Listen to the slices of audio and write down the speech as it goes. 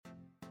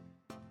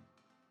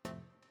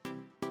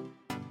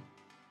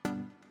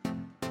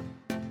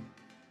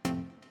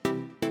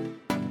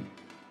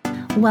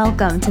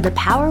Welcome to The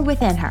Power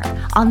Within Her.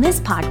 On this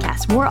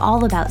podcast, we're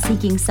all about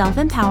seeking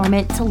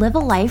self-empowerment to live a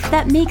life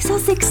that makes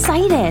us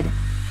excited.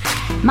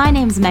 My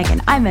name's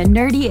Megan. I'm a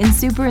nerdy and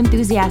super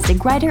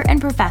enthusiastic writer and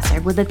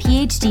professor with a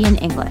PhD in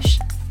English.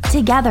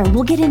 Together,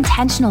 we'll get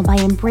intentional by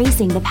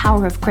embracing the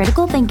power of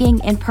critical thinking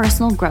and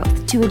personal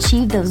growth to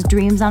achieve those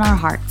dreams on our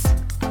hearts.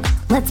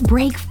 Let's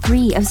break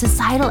free of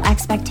societal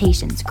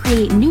expectations,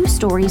 create new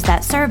stories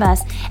that serve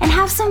us, and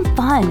have some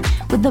fun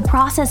with the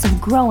process of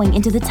growing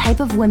into the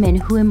type of women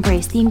who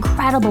embrace the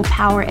incredible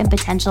power and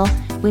potential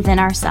within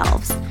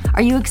ourselves.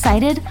 Are you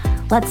excited?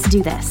 Let's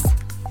do this.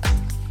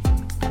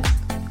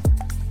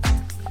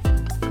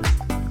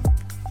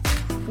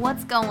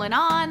 What's going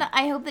on?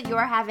 I hope that you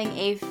are having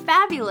a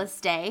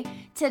fabulous day.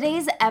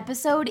 Today's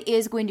episode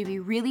is going to be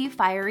really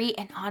fiery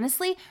and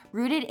honestly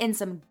rooted in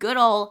some good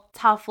old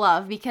tough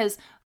love because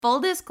full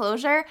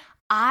disclosure,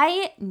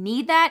 I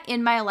need that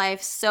in my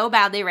life so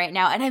badly right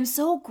now, and I'm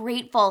so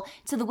grateful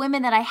to the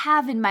women that I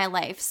have in my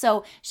life.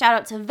 So shout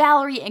out to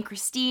Valerie and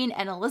Christine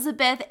and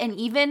Elizabeth and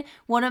even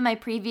one of my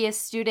previous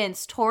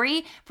students,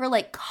 Tori, for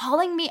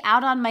calling me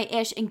out on my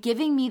ish and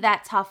giving me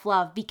that tough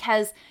love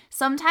because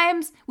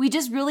sometimes we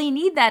just really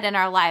need that in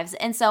our lives.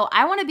 And so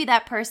I want to be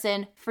that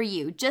person for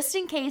you, just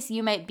in case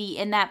you might be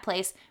in that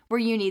place where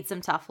you need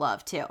some tough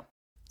love too.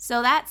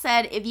 So that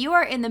said, if you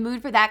are in the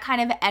mood for that kind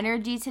of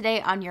energy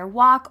today on your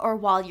walk or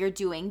while you're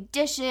doing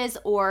dishes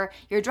or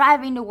you're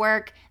driving to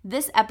work,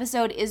 this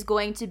episode is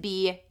going to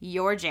be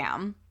your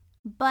jam.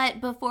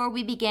 But before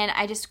we begin,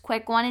 I just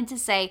wanted to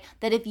say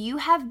that if you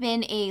have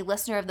been a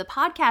listener of the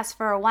podcast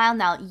for a while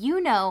now,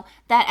 you know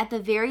that at the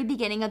very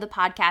beginning of the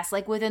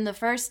podcast, within the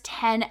first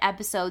 10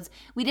 episodes,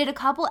 we did a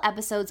couple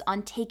episodes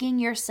on taking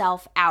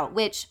yourself out,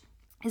 which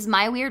is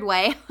my weird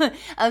way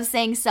of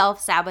saying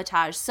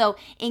self-sabotage. So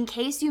in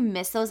case you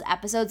missed those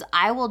episodes,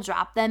 I will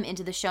drop them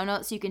into the show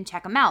notes so you can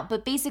check them out.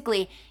 But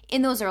basically,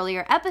 in those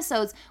earlier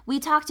episodes, we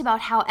talked about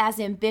how as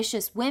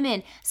ambitious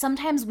women,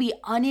 sometimes we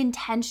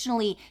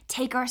unintentionally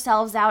take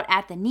ourselves out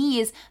at the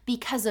knees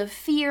because of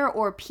fear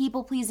or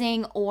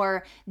people-pleasing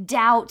or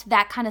doubt.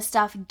 That kind of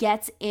stuff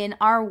gets in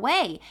our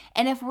way.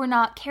 And if we're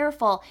not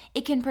careful,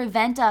 it can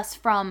prevent us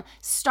from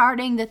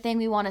starting the thing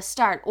we want to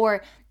start,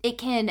 or it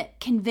can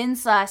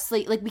convince us,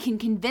 we can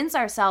convince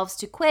ourselves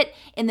to quit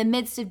in the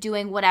midst of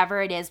doing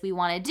whatever it is we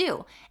want to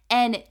do.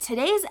 And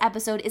today's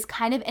episode is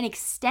kind of an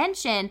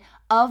extension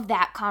of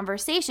that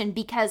conversation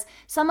because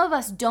some of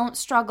us don't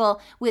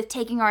struggle with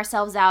taking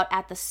ourselves out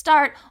at the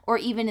start or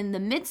even in the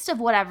midst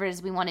of whatever it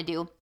is we want to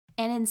do.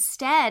 And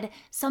instead,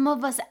 some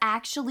of us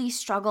actually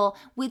struggle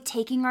with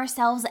taking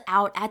ourselves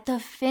out at the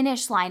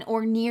finish line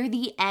or near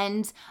the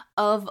end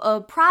of a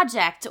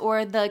project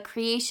or the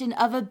creation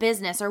of a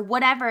business or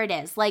whatever it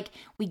is.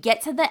 We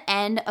get to the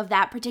end of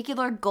that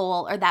particular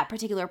goal or that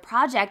particular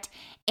project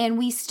and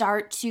we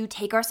start to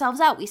take ourselves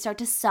out. We start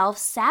to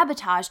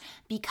self-sabotage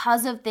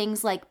because of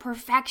things like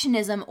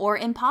perfectionism or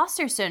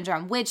imposter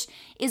syndrome, which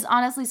is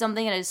honestly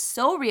something that is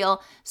so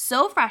real,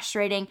 so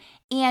frustrating,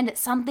 and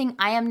something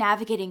I am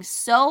navigating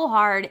so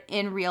hard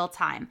in real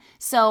time.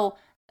 So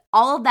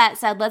all of that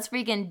said, let's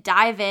freaking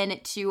dive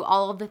into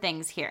all of the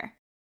things here.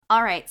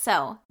 All right,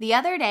 so the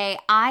other day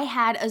I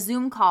had a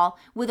Zoom call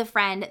with a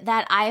friend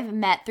that I've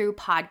met through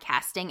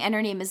podcasting, and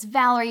her name is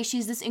Valerie.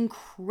 She's this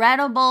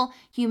incredible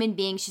human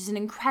being. She's an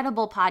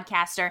incredible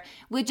podcaster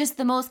with just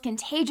the most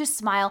contagious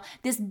smile,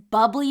 this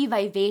bubbly,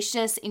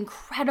 vivacious,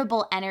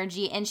 incredible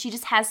energy, and she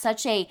just has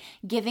such a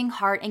giving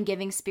heart and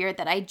giving spirit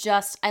that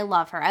I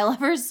love her. I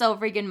love her so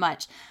freaking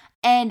much.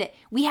 And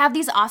we have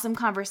these awesome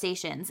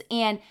conversations,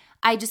 and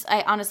I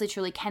honestly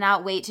truly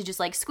cannot wait to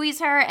just squeeze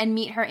her and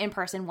meet her in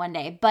person one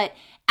day. But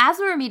as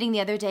we were meeting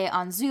the other day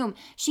on Zoom,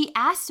 she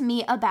asked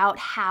me about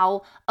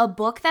how a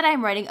book that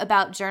I'm writing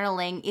about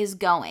journaling is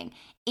going.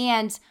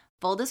 And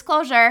full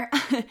disclosure,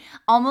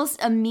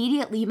 almost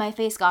immediately my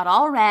face got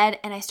all red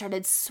and I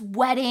started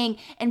sweating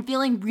and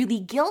feeling really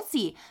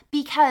guilty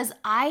because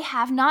I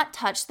have not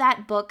touched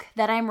that book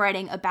that I'm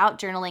writing about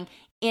journaling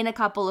in a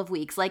couple of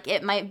weeks.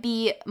 It might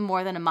be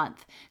more than a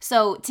month.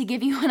 So to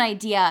give you an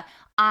idea,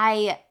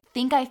 I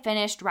think I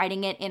finished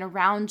writing it in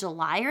around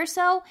July or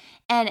so,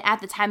 and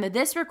at the time of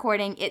this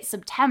recording, it's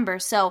September,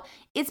 so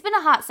it's been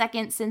a hot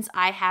second since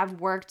I have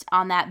worked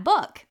on that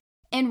book.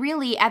 And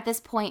really, at this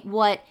point,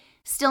 what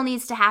still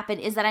needs to happen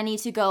is that I need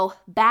to go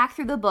back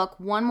through the book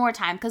one more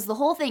time because the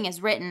whole thing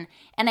is written,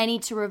 and I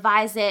need to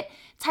revise it,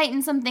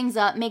 tighten some things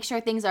up, make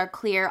sure things are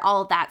clear,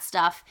 all of that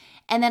stuff,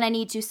 and then I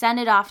need to send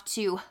it off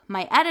to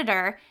my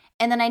editor.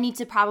 And then I need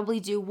to probably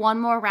do one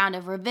more round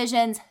of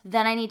revisions,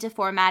 then I need to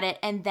format it,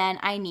 and then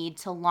I need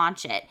to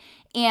launch it.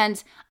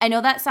 And I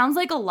know that sounds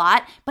like a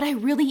lot, but I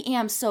really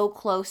am so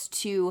close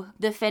to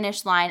the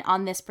finish line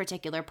on this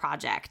particular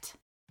project.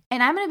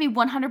 And I'm going to be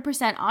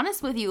 100%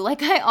 honest with you,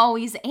 like I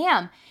always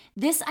am.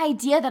 This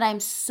idea that I'm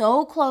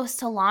so close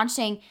to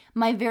launching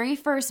my very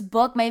first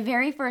book, my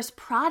very first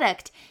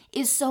product,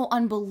 is so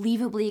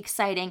unbelievably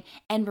exciting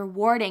and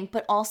rewarding,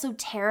 but also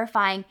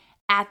terrifying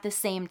at the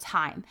same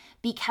time,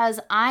 because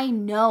I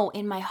know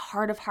in my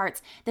heart of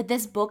hearts that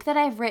this book that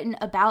I've written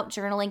about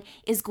journaling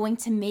is going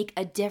to make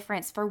a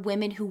difference for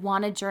women who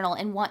want to journal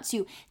and want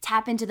to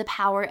tap into the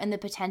power and the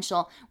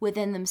potential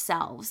within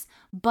themselves.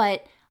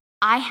 But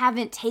I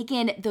haven't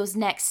taken those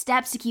next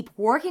steps to keep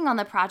working on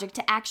the project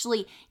to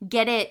actually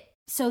get it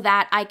so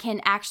that I can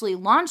actually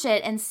launch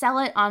it and sell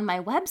it on my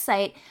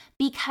website,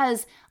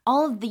 because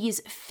all of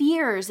these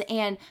fears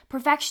and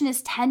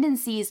perfectionist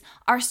tendencies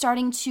are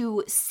starting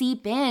to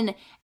seep in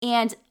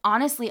and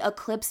honestly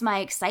eclipse my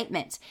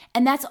excitement.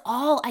 And that's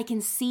all I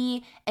can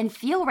see and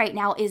feel right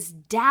now is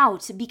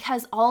doubt,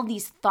 because all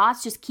these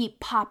thoughts just keep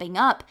popping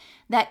up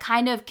that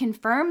kind of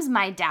confirms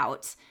my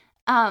doubt.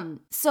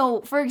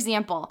 So for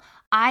example,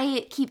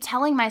 I keep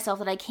telling myself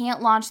that I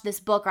can't launch this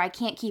book or I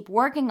can't keep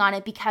working on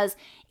it because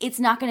it's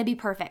not going to be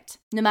perfect.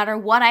 No matter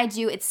what I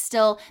do, there's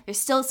still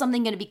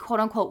something going to be quote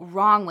unquote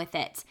wrong with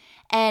it.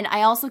 And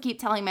I also keep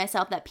telling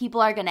myself that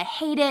people are going to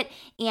hate it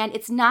and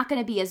it's not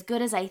going to be as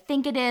good as I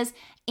think it is.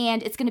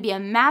 And it's going to be a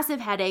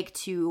massive headache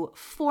to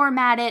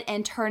format it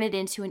and turn it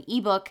into an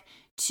ebook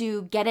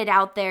to get it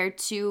out there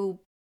to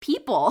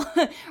people,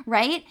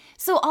 right?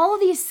 So all of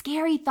these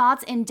scary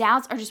thoughts and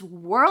doubts are just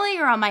whirling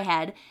around my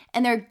head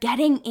and they're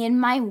getting in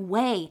my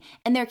way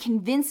and they're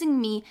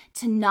convincing me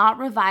to not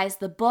revise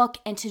the book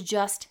and to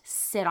just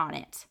sit on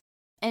it.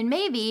 And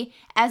maybe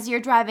as you're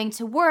driving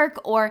to work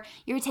or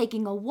you're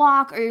taking a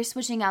walk or you're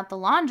switching out the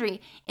laundry,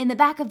 in the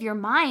back of your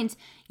mind,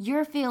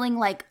 you're feeling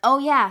like, oh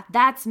yeah,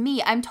 that's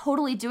me. I'm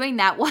totally doing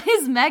that. Why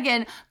is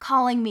Megan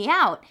calling me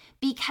out?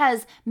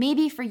 Because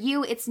maybe for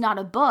you, it's not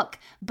a book,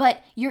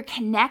 but you're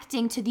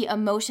connecting to the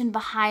emotion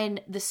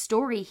behind the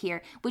story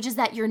here, which is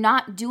that you're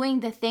not doing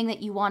the thing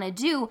that you want to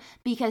do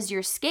because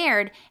you're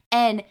scared,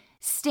 and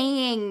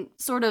staying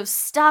sort of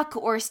stuck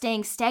or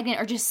staying stagnant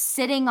or just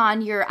sitting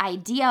on your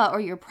idea or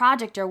your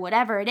project or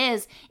whatever it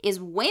is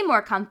way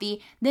more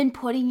comfy than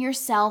putting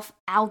yourself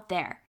out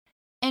there.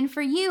 And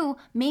for you,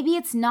 maybe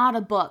it's not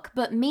a book,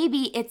 but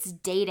maybe it's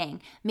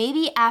dating.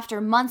 Maybe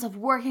after months of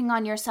working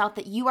on yourself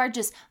that you are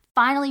just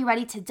finally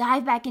ready to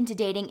dive back into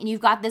dating and you've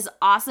got this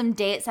awesome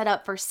date set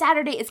up for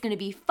Saturday. It's going to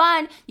be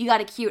fun. You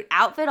got a cute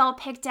outfit all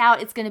picked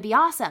out. It's going to be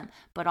awesome.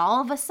 But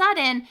all of a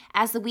sudden,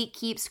 as the week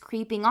keeps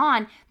creeping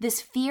on,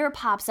 this fear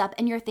pops up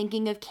and you're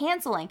thinking of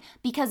canceling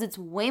because it's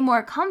way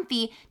more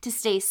comfy to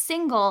stay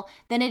single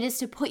than it is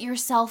to put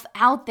yourself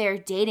out there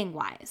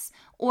dating-wise.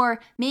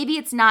 Or maybe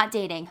it's not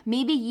dating.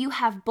 Maybe you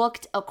have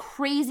booked a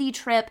crazy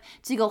trip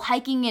to go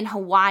hiking in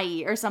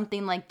Hawaii or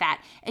something like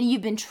that. And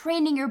you've been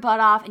training your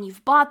butt off and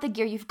you've bought the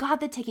gear, you've got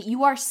the ticket,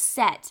 you are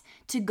set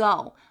to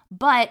go.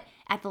 But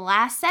at the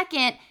last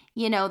second,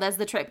 as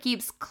the trip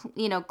keeps,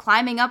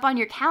 climbing up on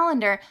your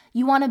calendar,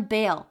 you want to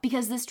bail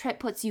because this trip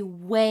puts you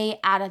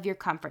way out of your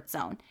comfort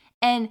zone.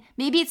 And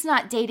maybe it's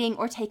not dating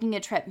or taking a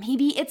trip.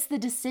 Maybe it's the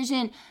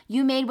decision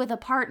you made with a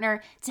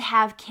partner to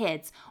have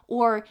kids,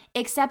 or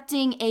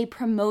accepting a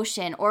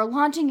promotion, or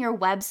launching your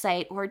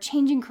website, or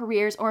changing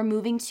careers, or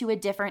moving to a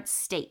different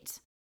state.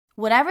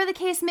 Whatever the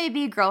case may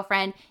be,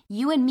 girlfriend,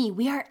 you and me,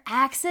 we are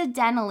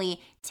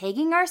accidentally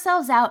taking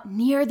ourselves out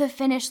near the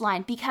finish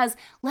line because,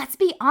 let's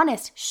be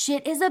honest,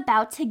 shit is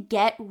about to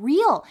get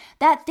real.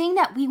 That thing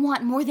that we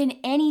want more than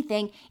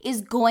anything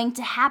is going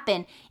to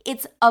happen.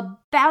 It's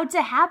about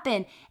to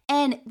happen.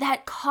 And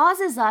that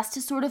causes us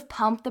to sort of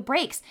pump the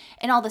brakes.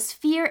 And all this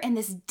fear and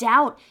this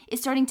doubt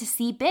is starting to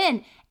seep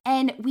in.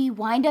 And we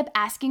wind up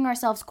asking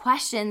ourselves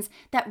questions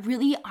that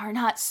really are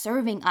not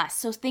serving us.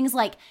 So things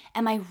like,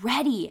 am I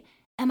ready?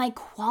 Am I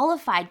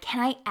qualified? Can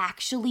I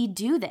actually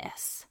do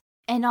this?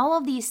 And all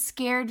of these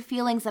scared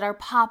feelings that are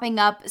popping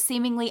up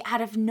seemingly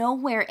out of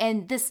nowhere,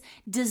 and this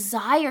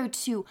desire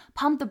to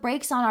pump the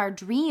brakes on our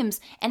dreams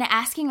and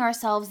asking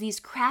ourselves these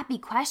crappy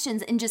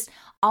questions and just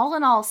all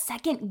in all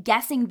second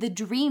guessing the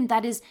dream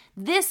that is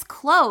this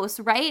close,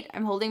 right?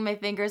 I'm holding my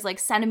fingers like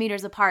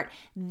centimeters apart.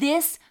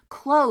 This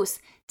close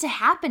to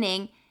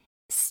happening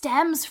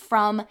stems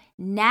from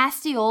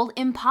nasty old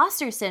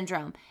imposter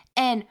syndrome.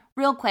 And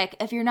real quick,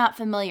 if you're not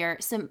familiar,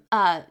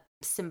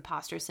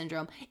 imposter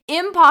syndrome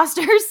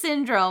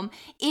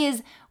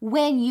is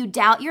when you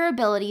doubt your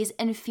abilities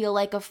and feel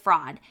like a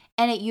fraud.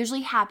 And it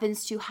usually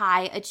happens to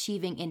high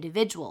achieving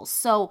individuals.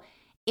 So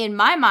in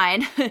my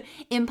mind,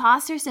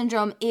 imposter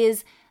syndrome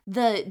is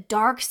the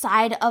dark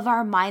side of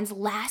our mind's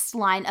last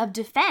line of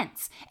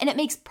defense. And it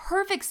makes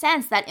perfect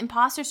sense that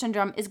imposter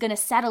syndrome is going to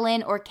settle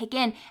in or kick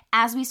in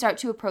as we start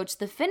to approach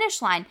the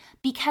finish line,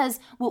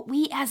 because what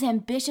we as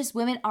ambitious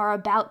women are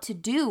about to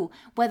do,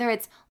 whether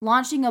it's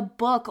launching a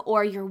book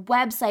or your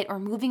website or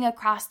moving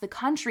across the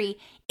country,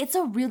 it's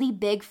a really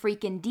big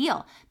freaking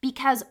deal,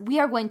 because we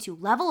are going to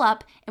level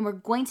up and we're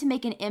going to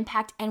make an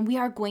impact and we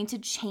are going to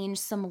change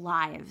some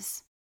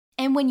lives.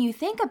 And when you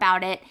think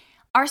about it,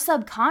 our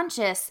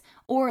subconscious,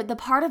 or the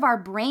part of our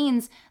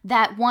brains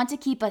that want to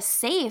keep us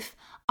safe,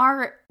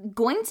 are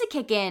going to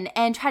kick in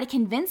and try to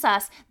convince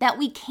us that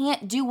we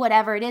can't do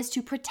whatever it is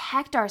to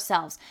protect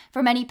ourselves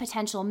from any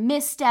potential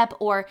misstep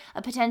or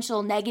a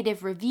potential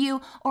negative review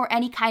or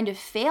any kind of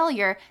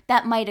failure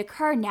that might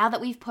occur now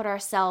that we've put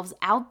ourselves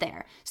out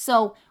there.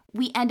 So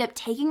we end up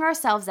taking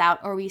ourselves out,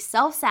 or we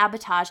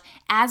self-sabotage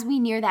as we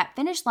near that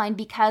finish line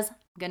because,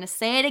 I'm gonna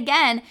say it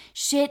again,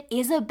 shit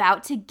is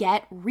about to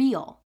get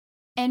real.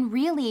 And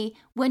really,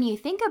 when you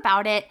think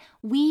about it,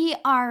 we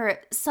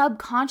are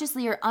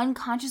subconsciously or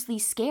unconsciously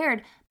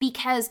scared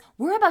because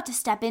we're about to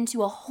step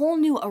into a whole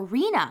new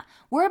arena.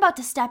 We're about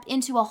to step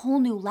into a whole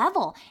new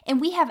level.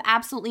 And we have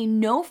absolutely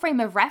no frame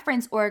of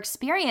reference or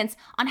experience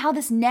on how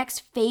this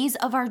next phase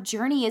of our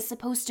journey is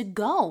supposed to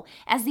go.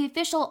 As the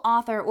official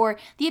author or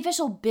the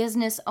official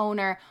business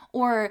owner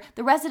or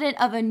the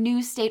resident of a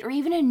new state or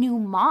even a new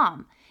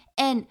mom.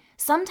 And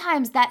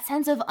sometimes that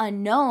sense of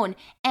unknown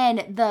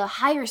and the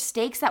higher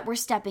stakes that we're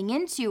stepping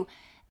into,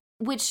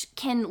 which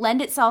can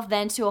lend itself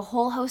then to a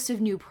whole host of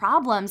new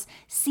problems,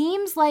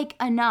 seems like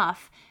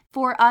enough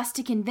for us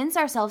to convince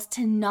ourselves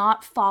to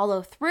not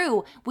follow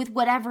through with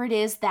whatever it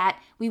is that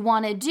we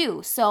want to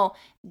do. So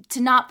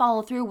to not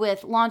follow through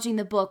with launching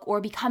the book or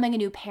becoming a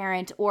new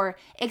parent or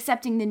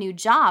accepting the new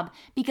job,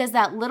 because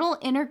that little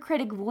inner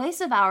critic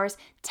voice of ours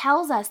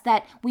tells us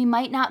that we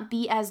might not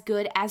be as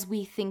good as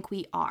we think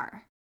we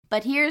are.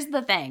 But here's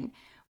the thing.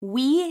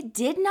 We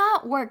did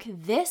not work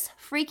this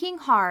freaking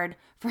hard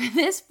for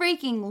this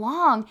freaking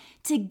long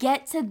to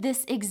get to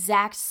this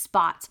exact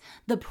spot,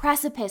 the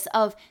precipice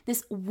of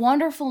this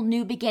wonderful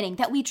new beginning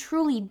that we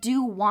truly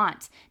do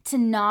want to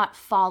not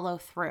follow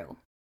through.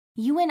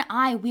 You and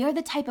I, we are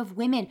the type of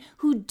women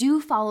who do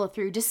follow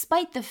through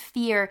despite the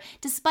fear,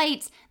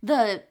 despite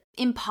the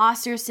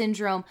imposter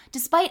syndrome,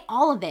 despite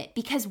all of it,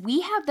 because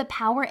we have the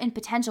power and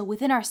potential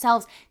within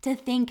ourselves to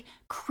think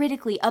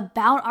critically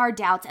about our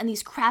doubts and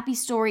these crappy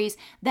stories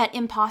that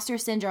imposter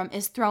syndrome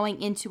is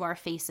throwing into our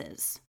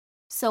faces.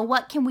 So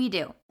what can we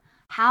do?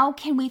 How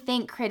can we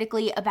think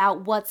critically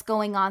about what's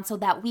going on so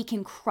that we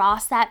can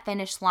cross that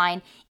finish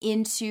line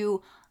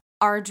into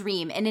our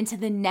dream and into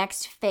the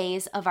next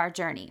phase of our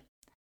journey?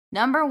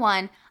 Number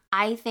one,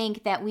 I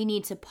think that we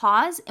need to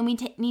pause and we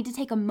need to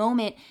take a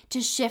moment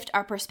to shift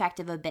our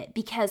perspective a bit,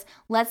 because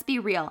let's be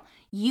real,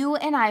 you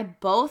and I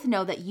both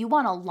know that you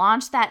want to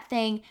launch that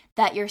thing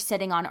that you're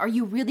sitting on, or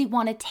you really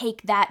want to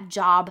take that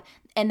job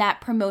and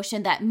that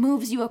promotion that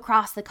moves you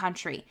across the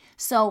country.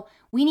 So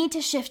we need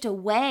to shift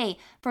away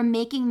from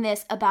making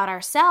this about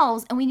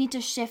ourselves, and we need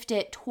to shift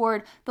it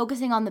toward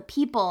focusing on the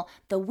people,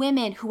 the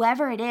women,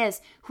 whoever it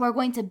is, who are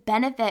going to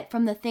benefit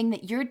from the thing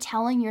that you're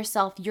telling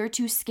yourself you're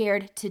too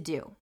scared to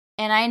do.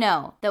 And I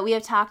know that we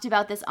have talked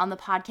about this on the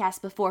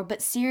podcast before,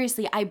 but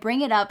seriously, I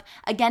bring it up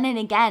again and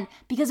again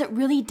because it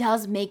really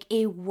does make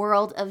a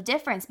world of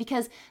difference.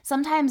 Because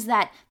sometimes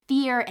that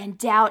fear and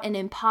doubt and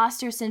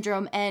imposter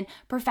syndrome and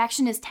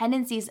perfectionist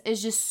tendencies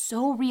is just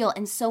so real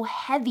and so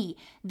heavy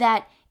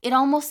that it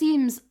almost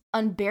seems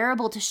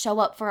unbearable to show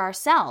up for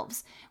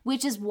ourselves,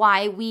 which is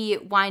why we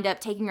wind up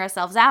taking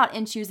ourselves out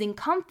and choosing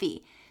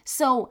comfy.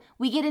 So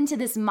we get into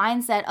this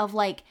mindset of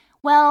like,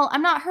 well,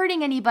 I'm not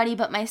hurting anybody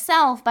but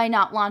myself by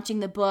not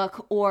launching the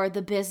book or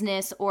the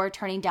business or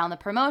turning down the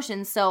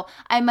promotion, so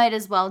I might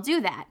as well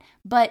do that.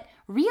 But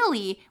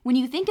really, when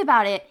you think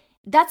about it,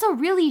 that's a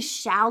really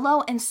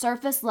shallow and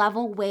surface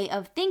level way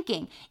of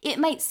thinking. It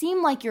might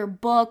seem like your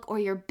book or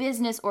your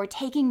business or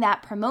taking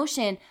that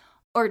promotion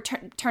or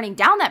turning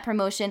down that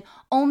promotion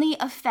only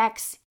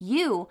affects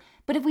you.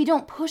 But if we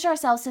don't push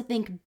ourselves to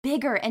think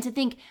bigger and to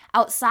think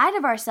outside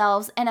of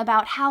ourselves and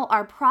about how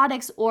our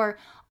products or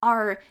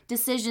our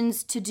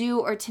decisions to do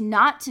or to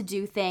not to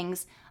do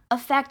things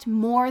affect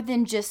more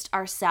than just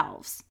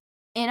ourselves.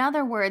 In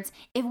other words,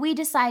 if we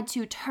decide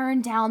to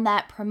turn down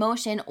that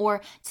promotion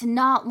or to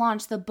not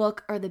launch the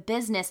book or the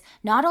business,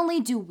 not only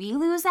do we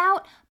lose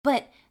out,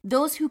 but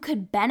those who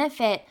could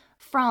benefit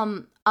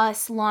from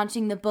us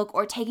launching the book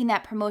or taking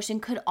that promotion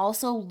could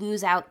also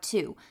lose out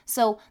too.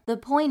 So the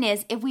point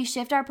is, if we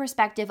shift our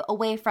perspective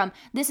away from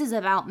this is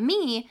about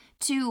me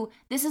to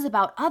this is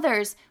about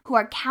others who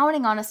are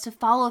counting on us to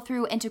follow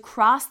through and to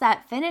cross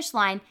that finish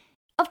line,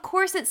 of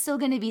course it's still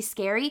going to be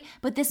scary,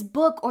 but this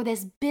book or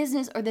this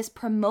business or this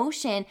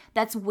promotion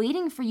that's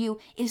waiting for you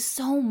is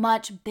so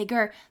much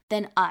bigger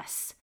than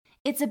us.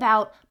 It's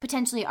about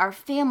potentially our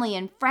family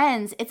and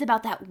friends. It's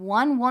about that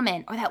one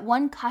woman or that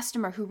one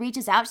customer who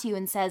reaches out to you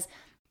and says,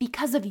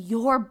 because of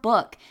your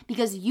book,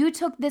 because you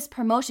took this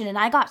promotion and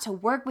I got to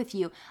work with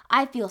you,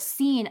 I feel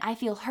seen, I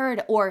feel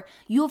heard, or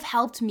you've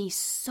helped me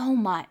so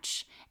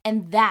much.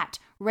 And that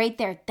right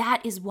there,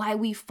 that is why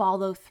we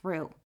follow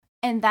through.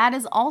 And that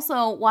is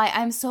also why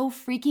I'm so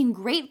freaking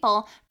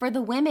grateful for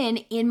the women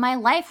in my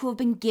life who have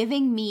been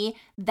giving me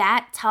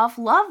that tough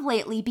love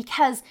lately,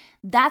 because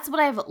that's what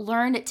I've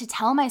learned to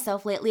tell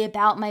myself lately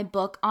about my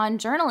book on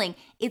journaling.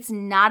 It's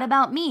not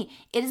about me.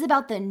 It is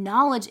about the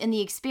knowledge and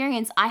the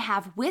experience I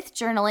have with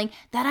journaling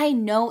that I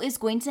know is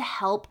going to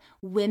help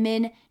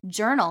women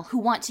journal who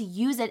want to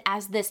use it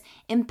as this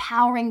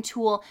empowering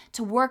tool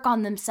to work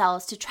on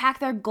themselves, to track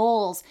their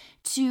goals,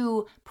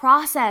 to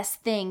process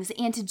things,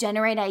 and to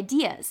generate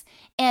ideas.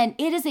 And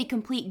it is a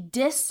complete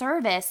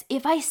disservice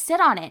if I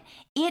sit on it.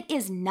 It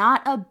is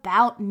not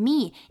about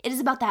me. It is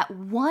about that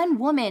one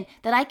woman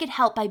that I could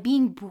help by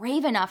being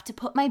brave enough to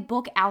put my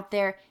book out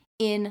there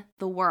in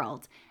the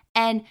world.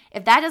 And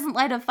if that doesn't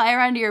light a fire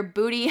under your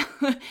booty,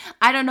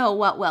 I don't know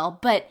what will.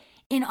 But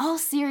in all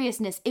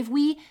seriousness, if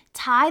we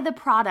tie the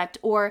product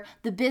or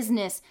the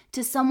business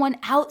to someone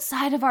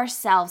outside of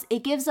ourselves,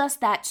 it gives us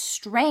that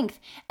strength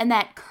and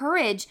that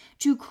courage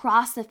to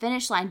cross the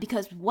finish line,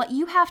 because what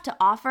you have to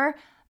offer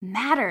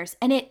matters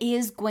and it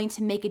is going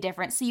to make a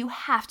difference. So you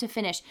have to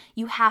finish.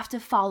 You have to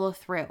follow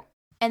through.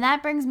 And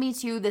that brings me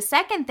to the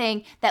second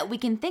thing that we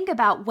can think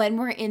about when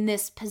we're in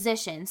this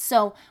position.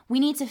 So we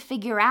need to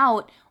figure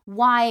out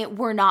why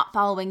we're not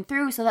following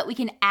through so that we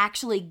can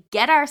actually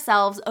get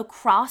ourselves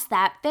across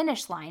that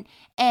finish line.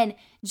 And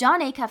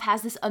Jon Acuff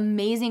has this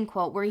amazing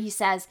quote where he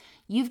says,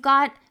 "You've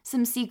got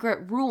some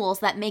secret rules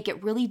that make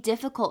it really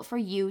difficult for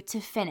you to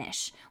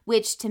finish,"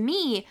 which to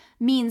me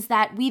means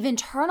that we've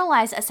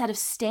internalized a set of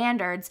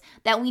standards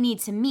that we need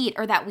to meet,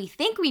 or that we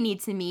think we need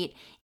to meet,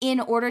 in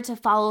order to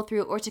follow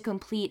through or to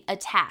complete a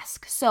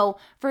task. So,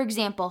 for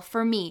example,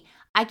 for me,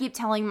 I keep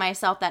telling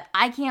myself that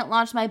I can't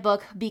launch my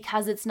book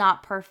because it's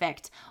not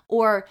perfect.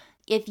 Or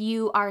if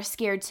you are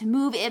scared to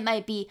move, it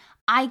might be,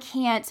 I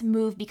can't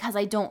move because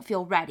I don't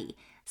feel ready.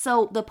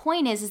 So the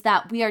point is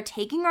that we are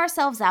taking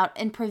ourselves out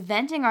and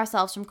preventing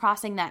ourselves from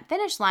crossing that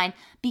finish line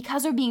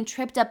because we're being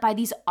tripped up by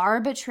these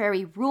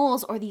arbitrary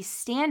rules or these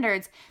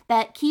standards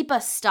that keep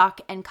us stuck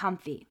and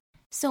comfy.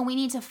 So we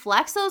need to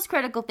flex those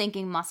critical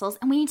thinking muscles,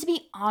 and we need to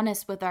be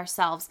honest with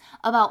ourselves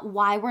about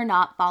why we're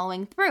not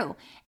following through.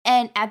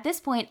 And at this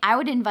point, I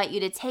would invite you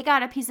to take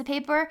out a piece of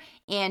paper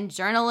and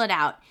journal it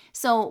out.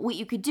 So what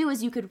you could do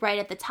is you could write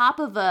at the top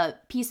of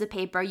a piece of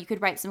paper, you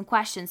could write some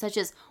questions such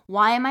as,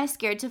 why am I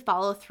scared to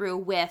follow through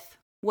with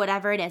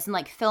whatever it is,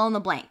 and fill in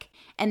the blank.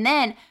 And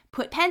then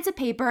put pen to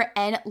paper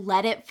and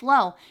let it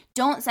flow.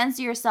 Don't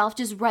censor yourself,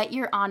 just write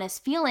your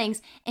honest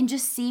feelings and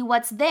just see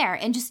what's there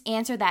and just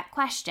answer that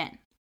question.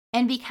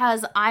 And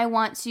because I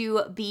want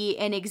to be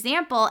an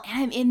example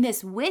and I'm in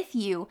this with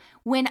you,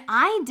 when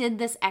I did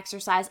this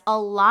exercise, a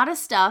lot of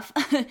stuff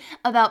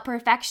about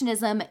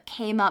perfectionism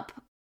came up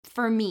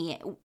for me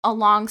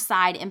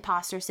alongside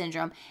imposter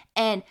syndrome.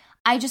 And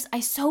I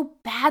so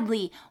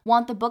badly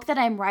want the book that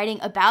I'm writing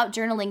about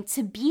journaling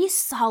to be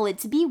solid,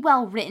 to be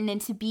well written, and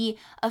to be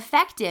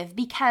effective,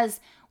 because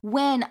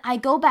when I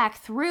go back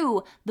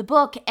through the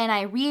book and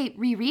I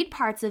reread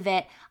parts of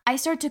it, I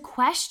start to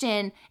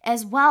question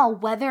as well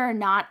whether or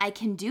not I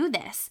can do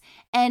this.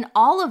 And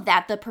all of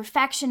that, the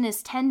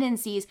perfectionist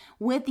tendencies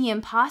with the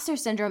imposter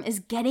syndrome, is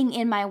getting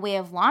in my way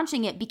of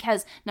launching it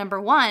because, number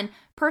one,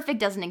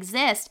 perfect doesn't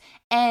exist.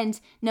 And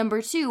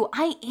number two,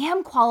 I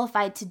am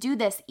qualified to do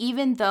this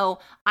even though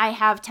I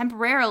have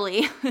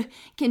temporarily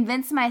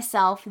convinced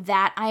myself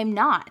that I'm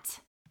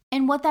not.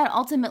 And what that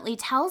ultimately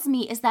tells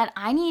me is that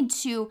I need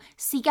to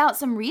seek out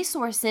some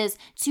resources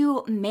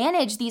to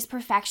manage these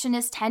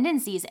perfectionist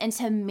tendencies and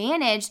to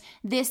manage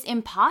this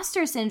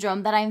imposter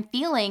syndrome that I'm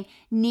feeling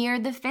near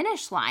the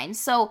finish line.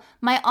 So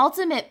my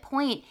ultimate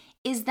point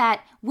is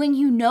that when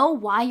you know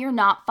why you're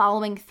not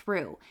following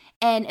through,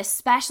 and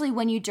especially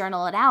when you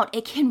journal it out,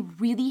 it can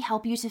really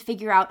help you to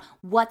figure out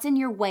what's in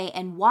your way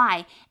and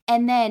why.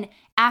 And then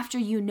after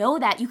you know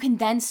that, you can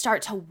then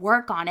start to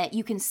work on it.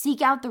 You can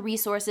seek out the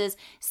resources,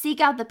 seek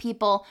out the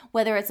people,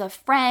 whether it's a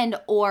friend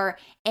or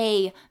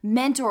a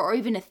mentor or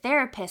even a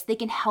therapist, they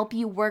can help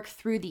you work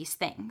through these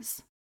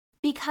things.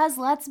 Because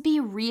let's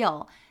be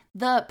real,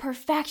 the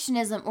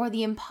perfectionism or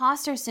the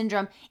imposter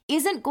syndrome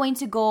isn't going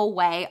to go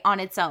away on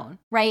its own,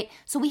 right?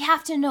 So we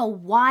have to know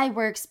why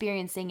we're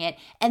experiencing it,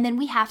 and then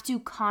we have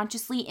to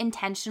consciously,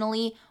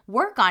 intentionally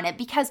work on it,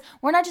 because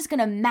we're not just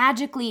going to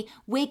magically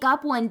wake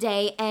up one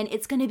day and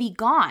it's going to be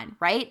gone,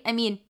 right? I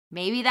mean,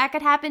 maybe that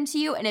could happen to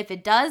you, and if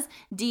it does,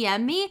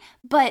 DM me,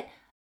 but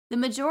the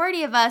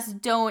majority of us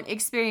don't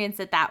experience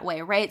it that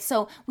way, right?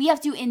 So we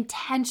have to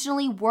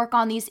intentionally work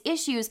on these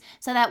issues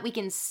so that we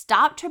can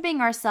stop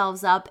tripping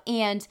ourselves up,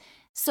 and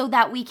so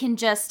that we can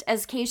just,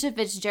 as Keisha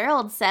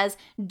Fitzgerald says,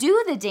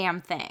 do the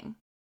damn thing.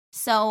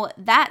 So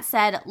that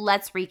said,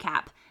 let's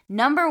recap.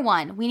 Number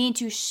one, we need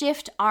to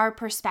shift our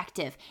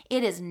perspective.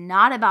 It is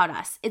not about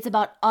us. It's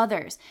about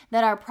others,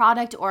 that our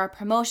product or our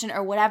promotion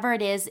or whatever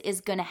it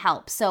is going to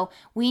help. So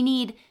we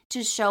need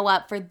to show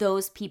up for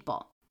those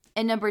people.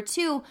 And number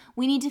two,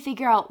 we need to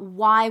figure out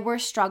why we're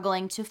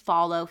struggling to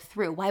follow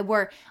through, why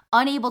we're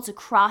unable to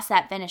cross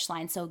that finish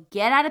line. So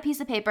get out a piece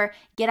of paper,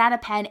 get out a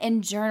pen,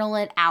 and journal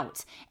it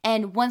out.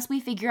 And once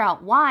we figure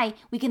out why,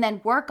 we can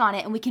then work on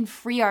it and we can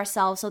free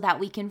ourselves so that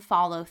we can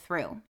follow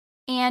through.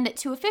 And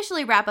to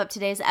officially wrap up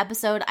today's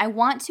episode, I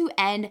want to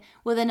end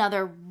with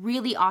another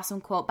really awesome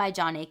quote by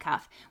Jon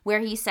Acuff, where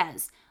he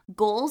says,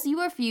 "Goals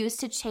you refuse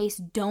to chase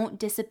don't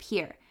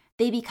disappear.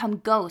 They become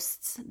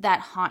ghosts that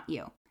haunt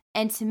you."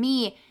 And to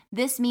me,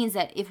 this means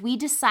that if we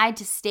decide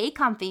to stay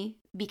comfy,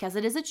 because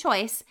it is a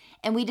choice,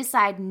 and we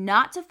decide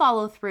not to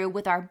follow through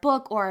with our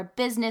book or our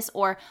business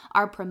or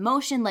our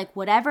promotion, like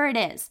whatever it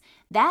is,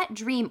 that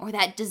dream or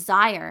that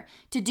desire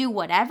to do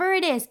whatever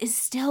it is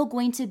still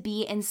going to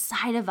be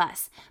inside of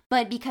us.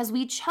 But because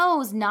we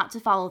chose not to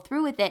follow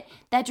through with it,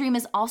 that dream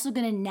is also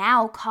going to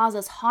now cause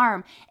us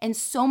harm and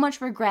so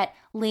much regret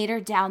later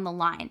down the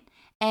line.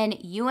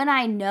 And you and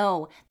I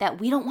know that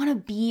we don't want to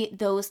be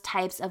those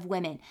types of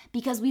women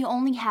because we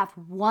only have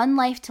one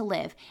life to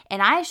live.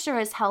 And I sure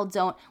as hell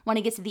don't want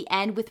to get to the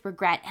end with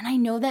regret. And I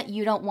know that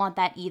you don't want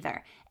that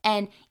either.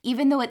 And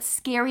even though it's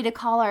scary to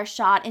call our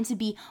shot and to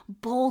be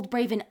bold,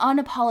 brave, and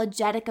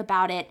unapologetic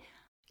about it,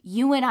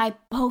 you and I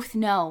both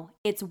know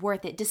it's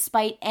worth it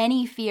despite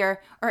any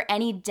fear or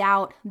any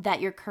doubt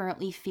that you're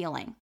currently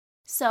feeling.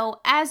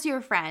 So as your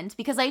friend,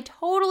 because I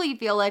totally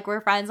feel like we're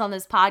friends on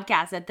this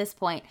podcast at this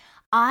point,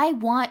 I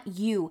want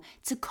you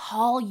to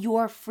call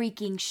your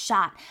freaking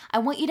shot. I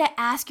want you to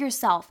ask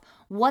yourself,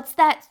 what's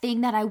that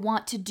thing that I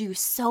want to do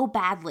so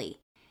badly?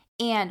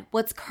 And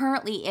what's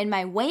currently in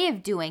my way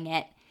of doing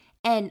it?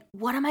 And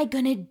what am I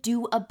going to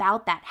do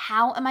about that?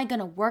 How am I going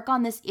to work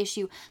on this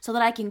issue so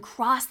that I can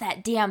cross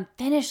that damn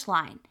finish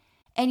line?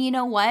 And you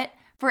know what?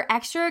 For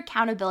extra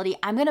accountability,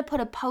 I'm going to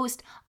put a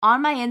post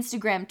on my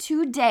Instagram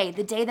today,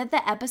 the day that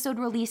the episode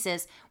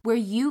releases, where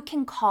you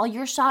can call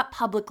your shot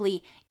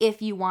publicly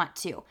if you want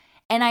to.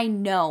 And I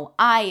know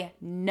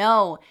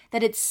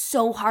that it's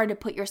so hard to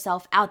put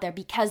yourself out there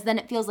because then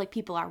it feels like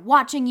people are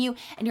watching you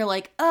and you're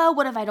like, oh,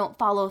 what if I don't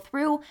follow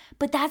through?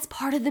 But that's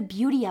part of the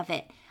beauty of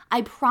it.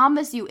 I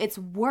promise you it's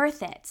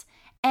worth it.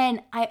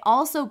 And I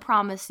also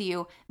promise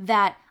you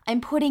that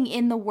I'm putting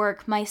in the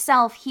work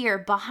myself here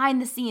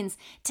behind the scenes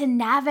to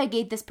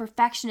navigate this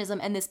perfectionism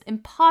and this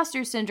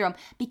imposter syndrome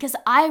because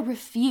I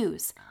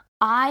refuse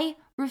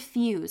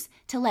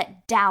to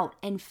let doubt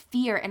and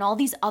fear and all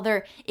these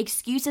other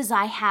excuses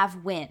I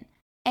have win.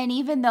 And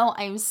even though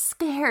I'm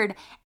scared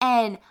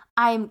and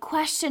I'm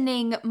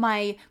questioning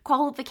my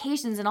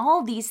qualifications and all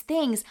of these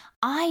things,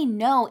 I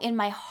know in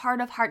my heart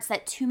of hearts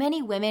that too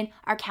many women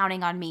are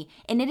counting on me.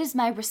 And it is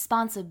my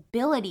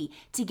responsibility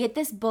to get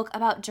this book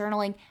about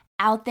journaling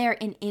out there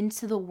and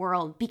into the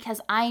world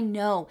because I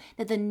know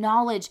that the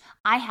knowledge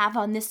I have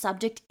on this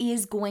subject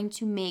is going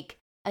to make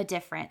a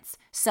difference.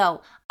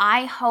 So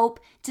I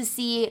hope to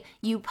see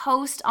you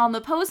post on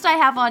the post I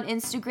have on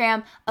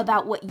Instagram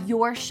about what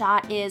your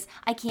shot is.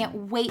 I can't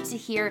wait to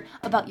hear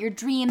about your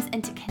dreams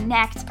and to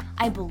connect.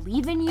 I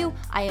believe in you.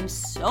 I am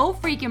so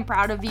freaking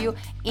proud of you.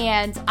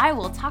 And I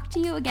will talk to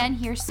you again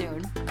here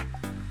soon.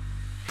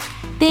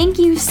 Thank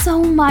you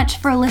so much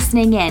for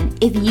listening in.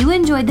 If you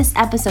enjoyed this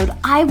episode,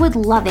 I would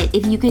love it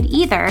if you could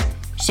either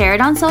share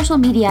it on social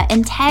media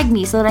and tag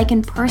me so that I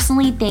can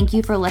personally thank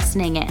you for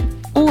listening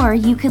in. Or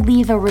you could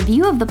leave a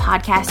review of the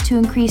podcast to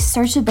increase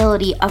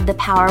searchability of The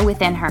Power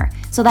Within Her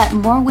so that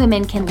more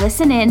women can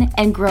listen in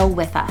and grow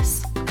with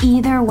us.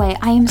 Either way,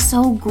 I am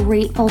so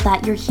grateful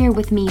that you're here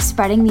with me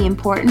spreading the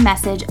important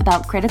message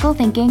about critical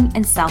thinking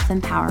and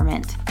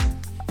self-empowerment.